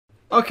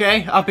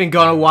Okay, I've been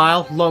gone a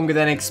while, longer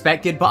than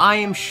expected, but I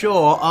am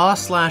sure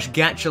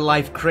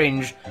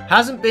r/gachalifecringe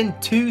hasn't been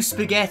too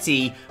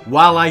spaghetti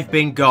while I've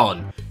been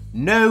gone.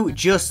 No,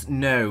 just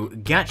no.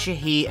 Gacha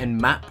Heat and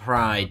Matt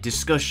Pride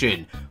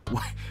discussion.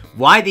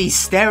 Why these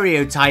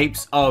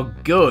stereotypes are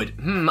good.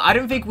 I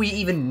don't think we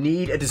even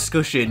need a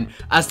discussion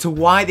as to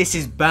why this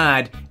is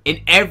bad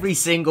in every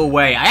single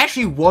way. I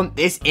actually want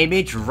this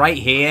image right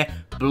here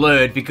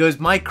blurred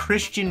because my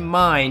Christian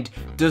mind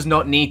does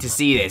not need to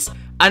see this.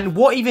 And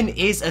what even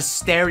is a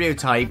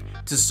stereotype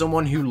to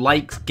someone who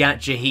likes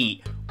Gacha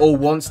Heat or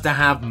wants to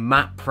have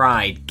Matt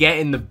Pride? Get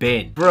in the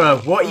bin.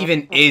 Bruh, what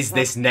even is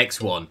this next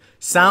one?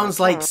 Sounds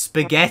like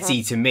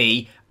spaghetti to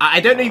me.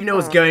 I don't even know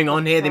what's going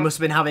on here. They must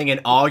have been having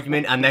an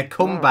argument and their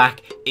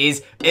comeback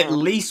is, at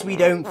least we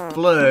don't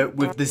flirt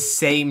with the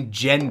same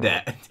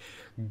gender.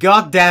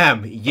 God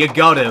damn, you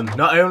got him.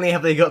 Not only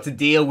have they got to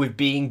deal with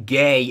being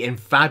gay and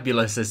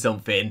fabulous or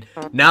something,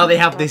 now they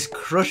have this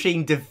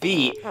crushing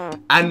defeat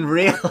and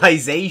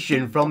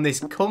realization from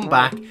this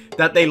comeback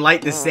that they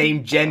like the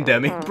same gender. I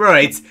mean, bro,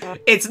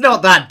 it's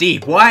not that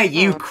deep. Why are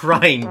you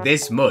crying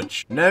this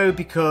much? No,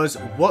 because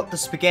what the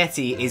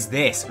spaghetti is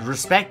this.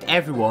 Respect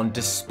everyone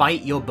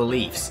despite your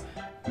beliefs.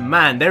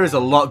 Man, there is a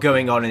lot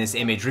going on in this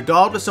image.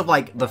 Regardless of,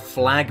 like, the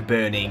flag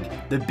burning,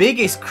 the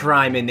biggest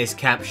crime in this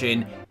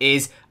caption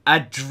is a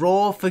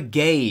draw for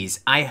gays.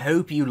 I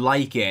hope you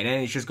like it. And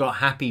then it's just got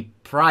Happy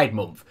Pride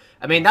Month.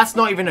 I mean, that's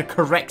not even a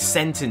correct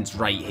sentence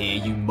right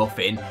here, you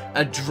muffin.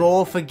 A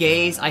draw for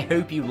gays. I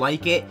hope you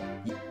like it.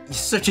 You're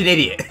such an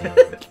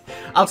idiot.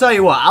 I'll tell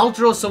you what, I'll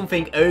draw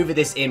something over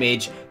this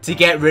image to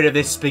get rid of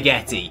this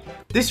spaghetti.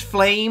 This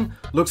flame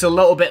looks a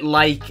little bit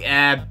like,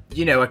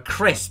 you know, a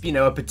crisp, you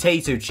know, a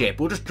potato chip.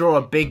 We'll just draw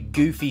a big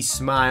goofy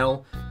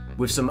smile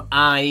with some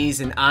eyes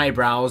and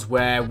eyebrows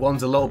where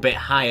one's a little bit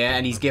higher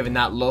and he's giving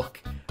that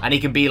look. And he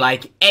can be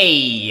like,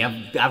 hey,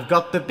 I've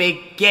got the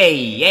big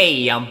gay,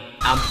 hey, I'm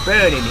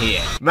burning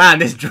here. Man,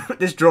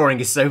 this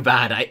drawing is so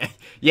bad.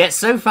 Yet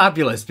so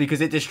fabulous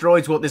because it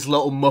destroys what this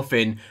little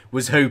muffin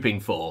was hoping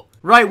for.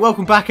 Right,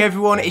 welcome back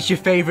everyone. It's your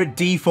favourite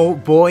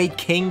default boy,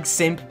 King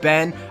Simp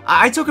Ben.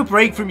 I took a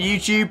break from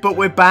YouTube, but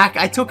we're back.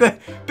 I took a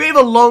bit of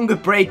a longer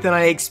break than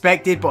I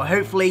expected, but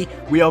hopefully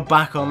we are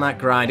back on that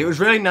grind. It was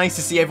really nice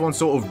to see everyone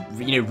sort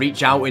of, you know,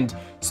 reach out and,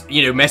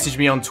 you know, message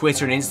me on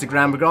Twitter and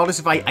Instagram. Regardless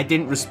if I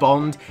didn't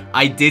respond,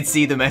 I did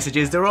see the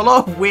messages. There were a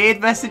lot of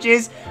weird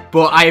messages,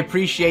 but I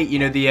appreciate, you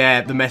know,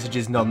 the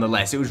messages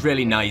nonetheless. It was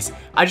really nice.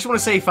 I just want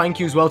to say thank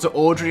you as well to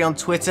Audrey on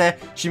Twitter.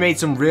 She made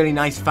some really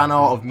nice fan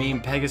art of me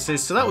and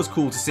Pegasus, so that was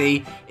cool to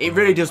see. It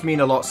really does mean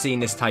a lot seeing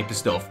this type of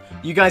stuff.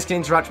 You guys can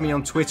interact with me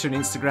on Twitter and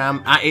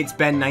Instagram at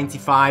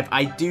ItsBen95.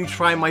 I do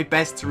try my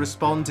best to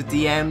respond to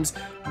DMs,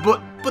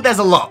 but there's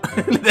a lot.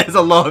 There's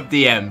a lot of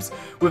DMs.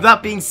 With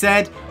that being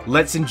said,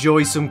 let's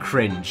enjoy some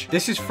cringe.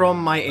 This is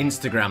from my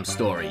Instagram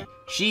story.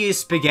 She is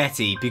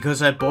spaghetti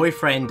because her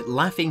boyfriend,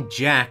 Laughing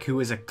Jack, who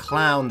is a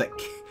clown that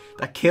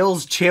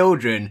kills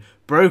children,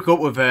 broke up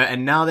with her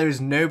and now there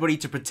is nobody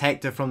to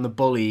protect her from the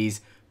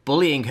bullies,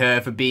 bullying her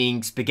for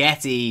being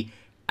spaghetti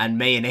and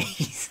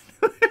mayonnaise.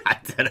 I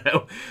don't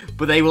know.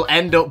 But they will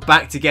end up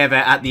back together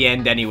at the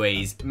end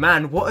anyways.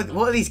 Man, what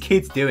are these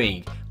kids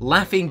doing?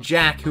 Laughing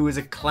Jack, who is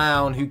a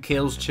clown who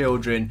kills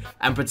children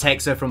and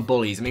protects her from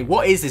bullies. I mean,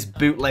 what is this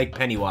bootleg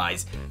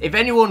Pennywise? If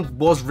anyone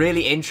was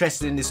really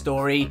interested in this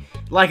story,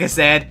 like I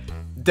said,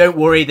 don't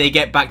worry, they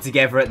get back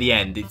together at the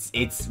end.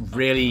 It's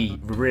really,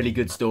 really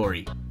good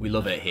story. We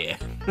love it here.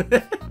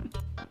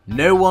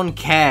 No one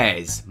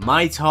cares.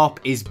 My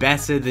top is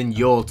better than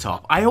your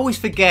top. I always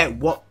forget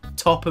what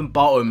top and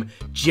bottom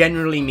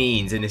generally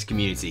means in this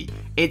community.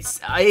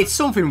 It's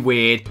something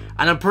weird,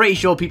 and I'm pretty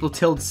sure people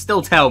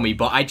still tell me,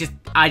 but I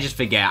just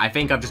forget. I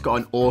think I've just got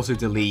an auto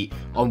delete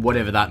on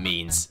whatever that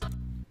means.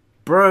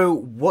 Bro,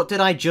 what did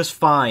I just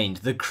find?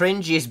 The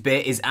cringiest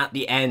bit is at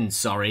the end,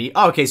 sorry.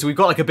 Oh, okay, so we've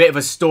got like a bit of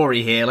a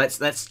story here.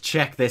 Let's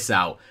check this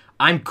out.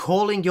 I'm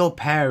calling your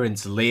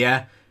parents,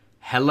 Leah.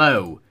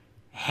 Hello.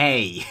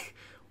 Hey.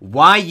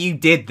 Why you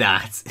did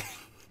that?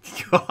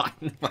 God,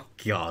 oh my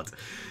God.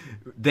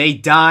 They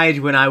died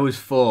when I was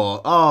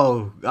 4.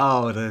 Oh,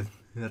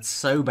 that's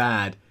so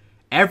bad.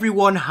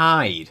 Everyone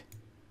hide.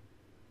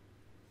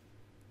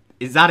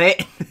 Is that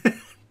it?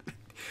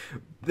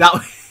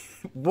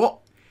 What?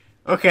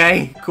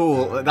 Okay,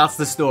 cool. That's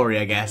the story,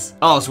 I guess.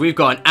 Oh, so we've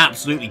got an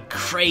absolutely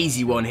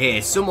crazy one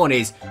here. Someone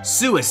is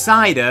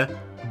suicider,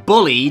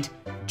 bullied,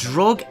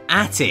 drug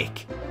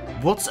addict.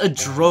 What's a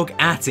drug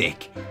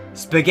addict?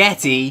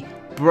 Spaghetti,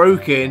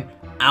 broken,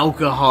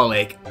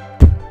 alcoholic.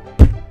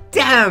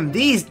 Damn,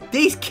 these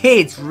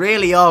kids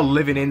really are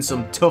living in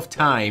some tough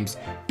times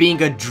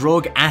being a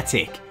drug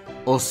addict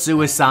or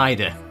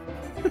suicider.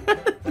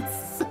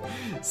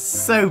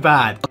 So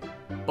bad.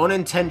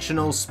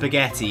 Unintentional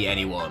spaghetti,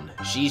 anyone?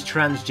 She's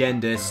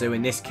transgender, so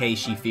in this case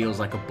she feels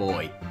like a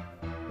boy.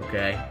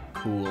 Okay,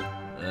 cool.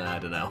 I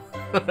don't know.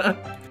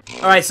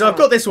 Alright, so I've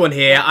got this one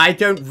here. I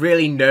don't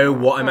really know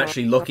what I'm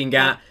actually looking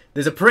at.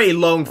 there's a pretty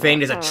long thing.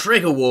 There's a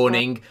trigger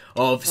warning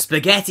of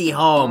spaghetti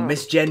harm,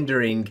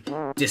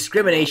 misgendering,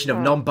 discrimination of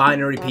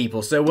non-binary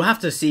people. So we'll have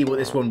to see what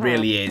this one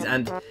really is.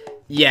 And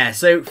yeah,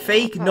 so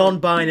fake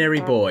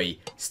non-binary boy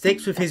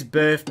sticks with his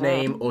birth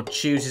name or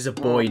chooses a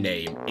boy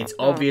name. It's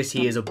obvious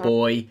he is a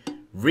boy.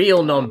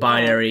 Real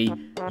non-binary,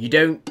 you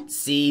don't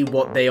see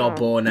what they are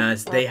born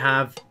as. They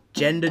have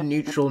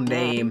gender-neutral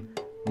name,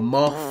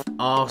 Moth,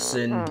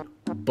 Arson,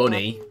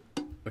 Bunny.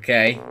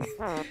 Okay.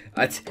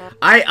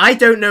 I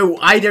don't know,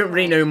 I don't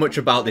really know much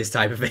about this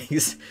type of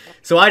things.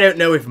 So I don't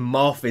know if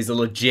Moth is a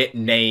legit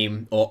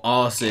name, or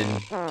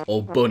Arson,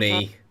 or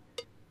Bunny.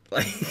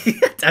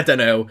 I don't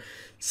know.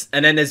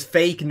 And then there's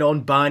fake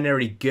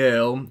non-binary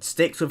girl,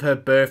 sticks with her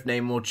birth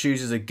name or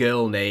chooses a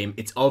girl name.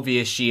 It's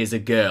obvious she is a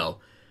girl.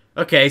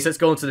 Okay, so let's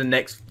go on to the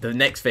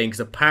next thing, because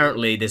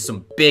apparently there's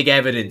some big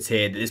evidence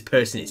here that this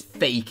person is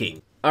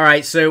faking.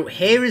 Alright, so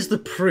here is the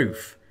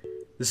proof.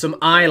 There's some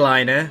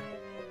eyeliner,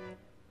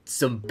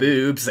 some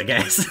boobs, I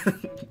guess,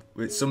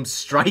 with some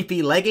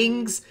stripy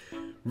leggings.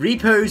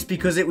 Repost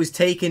because it was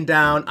taken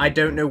down. I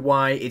don't know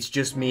why, it's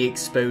just me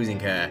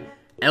exposing her.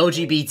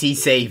 LGBT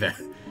saver.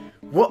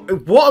 What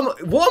am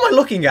I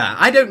looking at?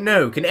 I don't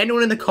know. Can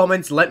anyone in the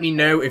comments let me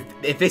know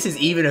if this is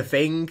even a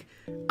thing?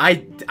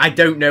 I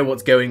don't know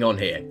what's going on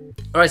here.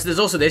 Alright, so there's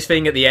also this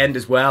thing at the end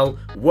as well.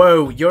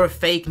 Whoa, you're a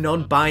fake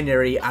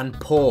non-binary and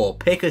poor.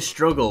 Pick a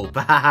struggle.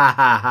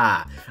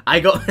 Bahahaha.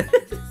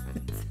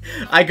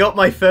 I got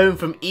my phone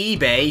from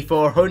eBay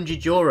for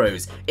 100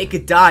 euros. It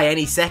could die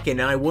any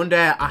second and I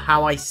wonder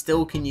how I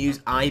still can use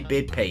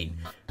iBid Paint.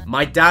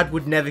 My dad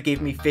would never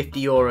give me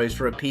 50 euros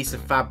for a piece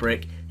of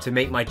fabric to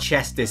make my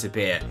chest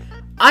disappear.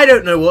 I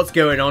don't know what's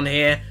going on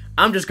here.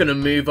 I'm just going to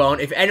move on.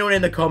 If anyone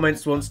in the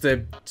comments wants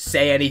to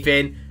say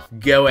anything,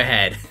 go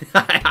ahead.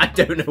 I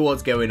don't know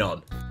what's going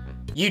on.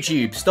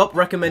 YouTube, stop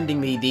recommending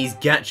me these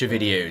gacha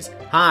videos.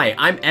 Hi,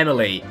 I'm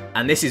Emily,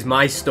 and this is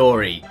my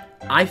story.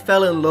 I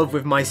fell in love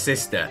with my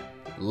sister.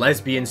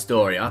 Lesbian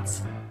story.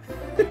 That's...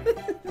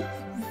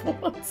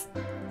 What?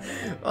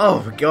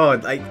 Oh my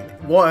god, like,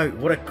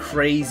 what a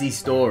crazy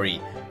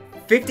story.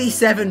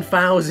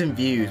 57,000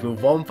 views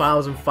with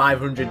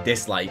 1,500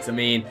 dislikes. I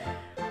mean,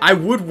 I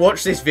would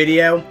watch this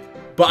video,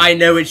 but I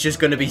know it's just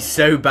going to be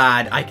so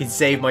bad I can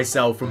save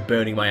myself from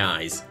burning my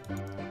eyes.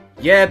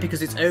 Yeah,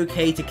 because it's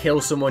okay to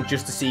kill someone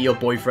just to see your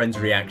boyfriend's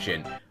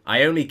reaction.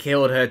 I only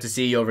killed her to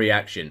see your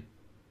reaction.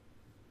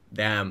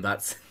 Damn,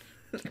 that's...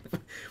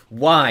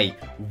 Why?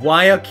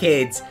 Why are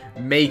kids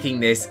making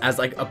this as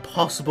like a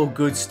possible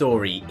good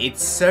story?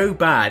 It's so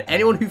bad.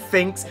 Anyone who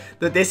thinks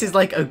that this is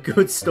like a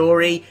good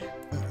story,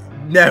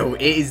 no,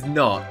 it is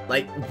not.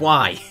 Like,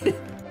 why?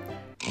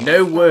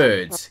 No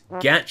words.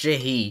 Gacha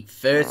Heat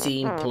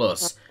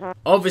 13+.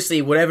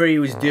 Obviously, whatever he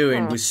was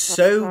doing was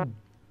so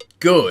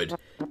good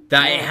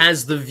that it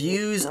has the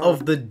views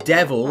of the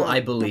devil,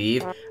 I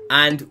believe,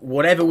 and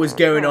whatever was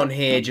going on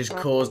here just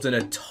caused an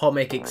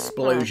atomic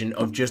explosion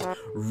of just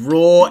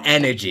raw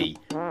energy.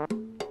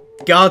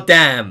 God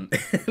damn.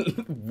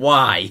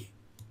 Why?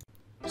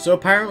 So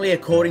apparently,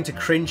 according to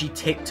cringy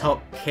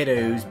TikTok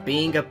kiddos,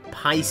 being a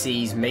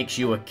Pisces makes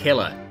you a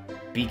killer.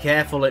 Be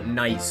careful at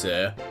night,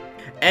 sir.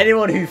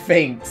 Anyone who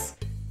thinks,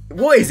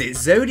 what is it,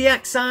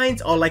 zodiac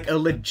signs are like a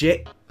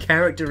legit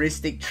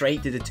characteristic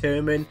trait to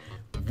determine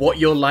what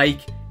you're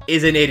like,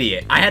 is an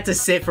idiot. I had to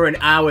sit for an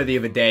hour the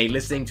other day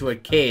listening to a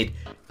kid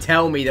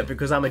tell me that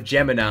because I'm a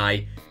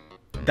Gemini,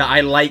 that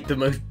I like the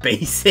most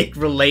basic,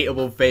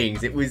 relatable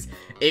things. It was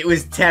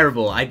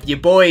terrible. Your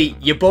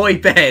boy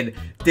Ben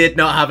did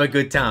not have a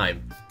good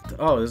time.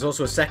 Oh, there's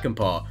also a second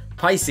part.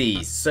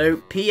 Pisces. So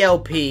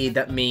PLP,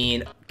 that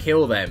mean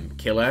kill them,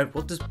 killer.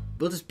 What does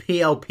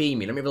PLP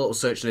mean? Let me have a little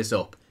search this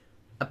up.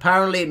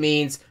 Apparently it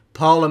means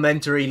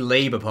Parliamentary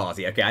Labour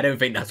Party. Okay, I don't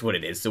think that's what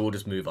it is, so we'll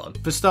just move on.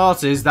 For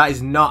starters, that is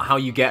not how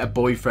you get a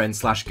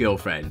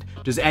boyfriend/girlfriend.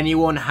 Does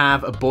anyone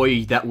have a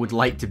boy that would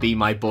like to be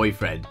my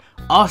boyfriend?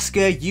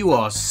 Oscar, you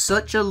are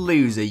such a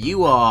loser.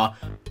 You are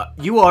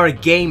a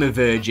gamer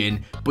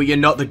virgin, but you're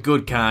not the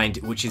good kind,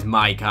 which is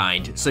my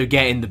kind. So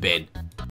get in the bin.